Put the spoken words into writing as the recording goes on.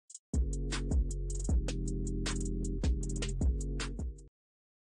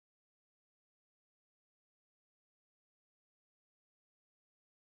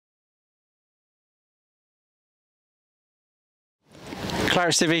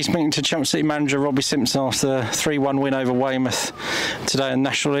Clarets TV speaking to Championship League manager Robbie Simpson after the 3-1 win over Weymouth today in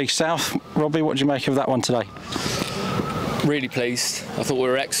National League South. Robbie, what do you make of that one today? Really pleased. I thought we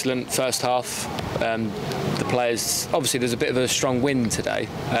were excellent first half. The players, obviously there's a bit of a strong wind today,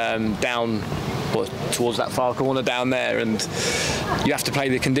 down towards that far corner down there, and you have to play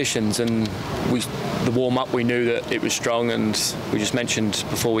the conditions, and the warm-up we knew that it was strong, and we just mentioned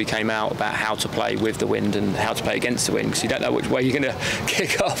before we came out about how to play with the wind and how to play against the wind, because you don't know which way you're going to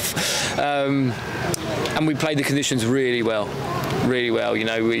kick off, and we played the conditions really well. Really well, you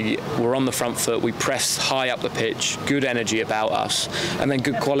know, we were on the front foot, we pressed high up the pitch, good energy about us, and then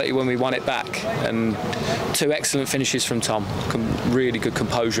good quality when we won it back, and two excellent finishes from Tom, really good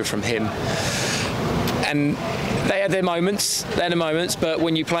composure from him. And they had their moments, but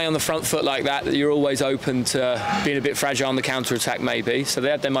when you play on the front foot like that, you're always open to being a bit fragile on the counter-attack maybe. So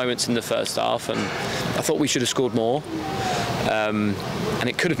they had their moments in the first half, and I thought we should have scored more. And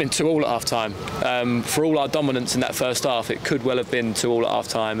it could have been 2-2 at half-time. For all our dominance in that first half, it could well have been 2-2 at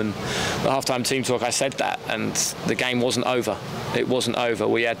half-time. And the half-time team talk, I said that, and the game wasn't over. It wasn't over.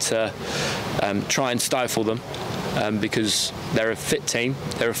 We had to try and stifle them. Because they're a fit team,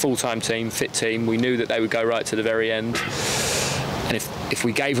 they're a full-time team, fit team. We knew that they would go right to the very end. And if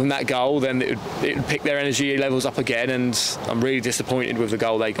we gave them that goal, then it would pick their energy levels up again, and I'm really disappointed with the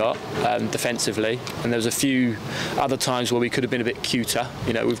goal they got defensively. And there was a few other times where we could have been a bit cuter.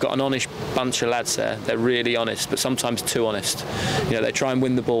 You know, we've got an honest bunch of lads there. They're really honest, but sometimes too honest. You know, they try and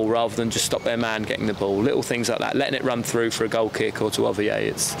win the ball rather than just stop their man getting the ball. Little things like that, letting it run through for a goal kick or to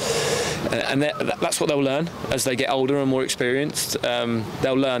OVA. And that's what they'll learn as they get older and more experienced.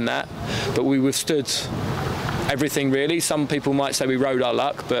 They'll learn that. But we withstood everything really. Some people might say we rode our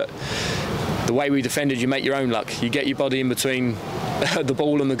luck, but the way we defended, you make your own luck. You get your body in between the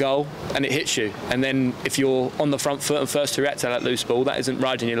ball and the goal, and it hits you. And then if you're on the front foot and first to react to that loose ball, that isn't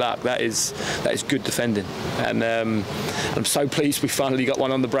riding your luck. That is good defending. And I'm so pleased we finally got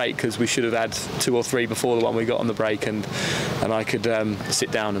one on the break, because we should have had 2 or 3 before the one we got on the break, and I could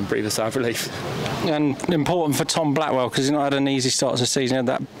sit down and breathe a sigh of relief. And important for Tom Blackwell, because he's not had an easy start to the season.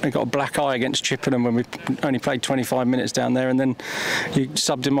 He got a black eye against Chippenham when we only played 25 minutes down there, and then you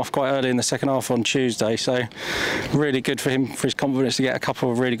subbed him off quite early in the second half on Tuesday. So really good for him, for his confidence to get a couple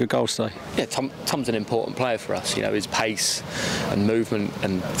of really good goals today. Yeah, Tom's an important player for us. You know, his pace and movement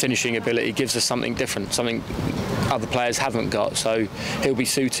and finishing ability gives us something different, something other players haven't got. So he'll be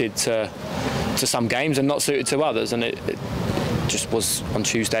suited to some games and not suited to others. And it just was on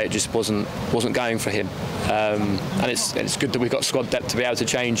Tuesday. It just wasn't going for him. And it's good that we've got squad depth to be able to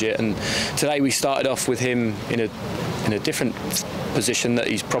change it. And today we started off with him in a different position that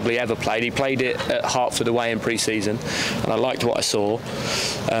he's probably ever played. He played it at Hertford away in pre-season, and I liked what I saw.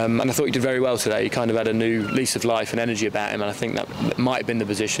 And I thought he did very well today. He kind of had a new lease of life and energy about him, and I think that might have been the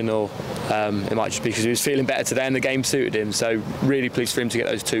position, or it might just be because he was feeling better today and the game suited him. So really pleased for him to get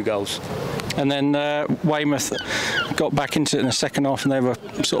those 2 goals. And then Weymouth got back into it in the second half, and they were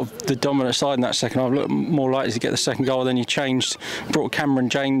sort of the dominant side in that second half. Looked more likely to get the second goal. Then you brought Cameron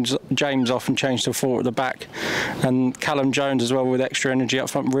James off and changed to 4 at the back, and Callum Jones as well with extra energy up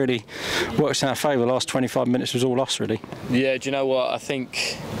front really works in our favour. The last 25 minutes was all us really. Yeah, do you know what? I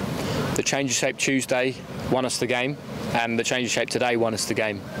think the change of shape Tuesday won us the game, and the change of shape today won us the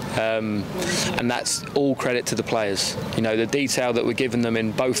game, and that's all credit to the players. You know, the detail that we're giving them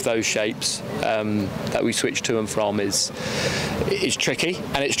in both those shapes that we switch to and from is tricky,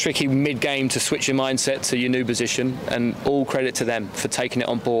 and it's tricky mid-game to switch your mindset to your new position, and all credit to them for taking it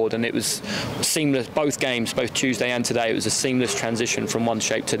on board. And it was seamless, both games, both Tuesday and today. It was a seamless transition from one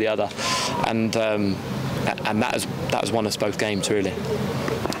shape to the other, and that has won us both games really.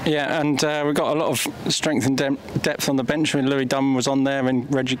 Yeah, and we've got a lot of strength and depth on the bench. I mean, Louis Dunn was on there,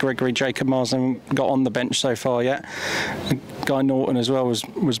 and Reggie Gregory, Jacob Marsden got on the bench so far yet. Guy Norton as well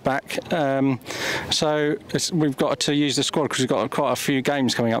was back. So we've got to use the squad because we've got quite a few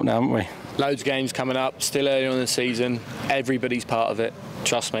games coming up now, haven't we? Loads of games coming up, still early on in the season. Everybody's part of it.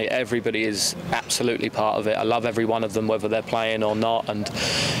 Trust me, everybody is absolutely part of it. I love every one of them, whether they're playing or not. And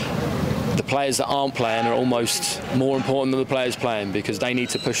the players that aren't playing are almost more important than the players playing, because they need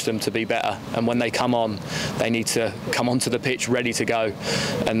to push them to be better, and when they come on, they need to come onto the pitch ready to go,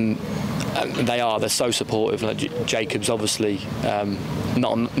 and they're so supportive. Like Jacob's obviously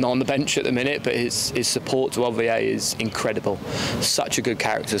not on the bench at the minute, but his support to OVA is incredible. Such a good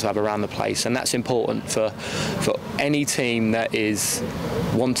character to have around the place, and that's important for any team that is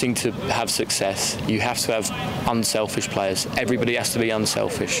wanting to have success. You have to have unselfish players. Everybody has to be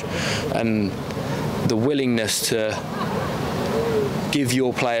unselfish, and the willingness to give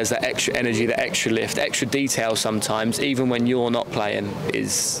your players that extra energy, that extra lift, extra detail sometimes, even when you're not playing,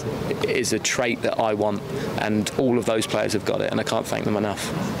 is a trait that I want, and all of those players have got it, and I can't thank them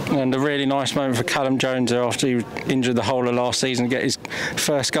enough. And a really nice moment for Callum Jones after he was injured the whole of last season to get his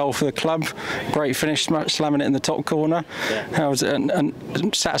first goal for the club. Great finish, slamming it in the top corner. Yeah. How was it? And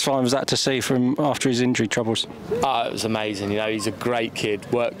satisfying was that to see from after his injury troubles? Oh, it was amazing. You know, he's a great kid,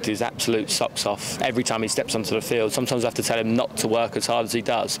 worked his absolute socks off every time he steps onto the field. Sometimes I have to tell him not to work as hard as he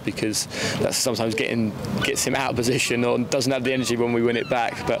does, because that sometimes gets him out of position or doesn't have the energy when we win it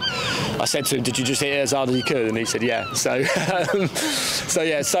back. But I said to him, did you just hit it as hard as you could? And he said, yeah. So, so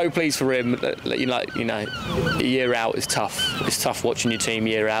yeah, so pleased for him. You know, a year out is tough. It's tough watching your team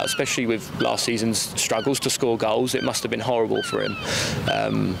year out, especially with last season's struggles to score goals. It must have been horrible for him.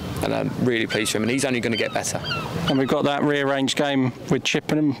 And I'm really pleased for him, and he's only going to get better. And we've got that rearranged game with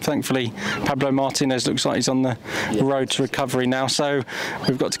Chippenham. Thankfully, Pablo Martinez looks like he's on the road to recovery now. So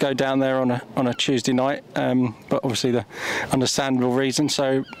we've got to go down there on a Tuesday night, but obviously the understandable reason.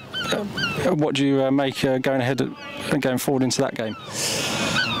 So what do you make going ahead and going forward into that game?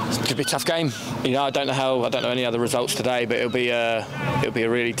 It's going to be a tough game. You know, I don't know any other results today, but it'll be a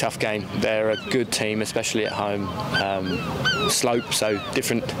really tough game. They're a good team, especially at home. Slope, so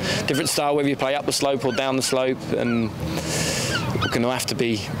different style whether you play up the slope or down the slope, and we're going to have to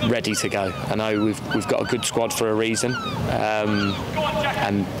be ready to go. I know we've got a good squad for a reason,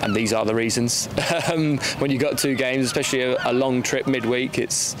 and these are the reasons. When you've got 2 games, especially a long trip midweek,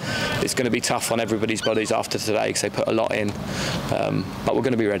 it's going to be tough on everybody's bodies after today because they put a lot in, but we're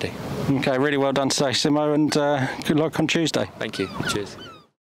going to be ready. Okay, really well done today, Simo, and good luck on Tuesday. Thank you. Cheers.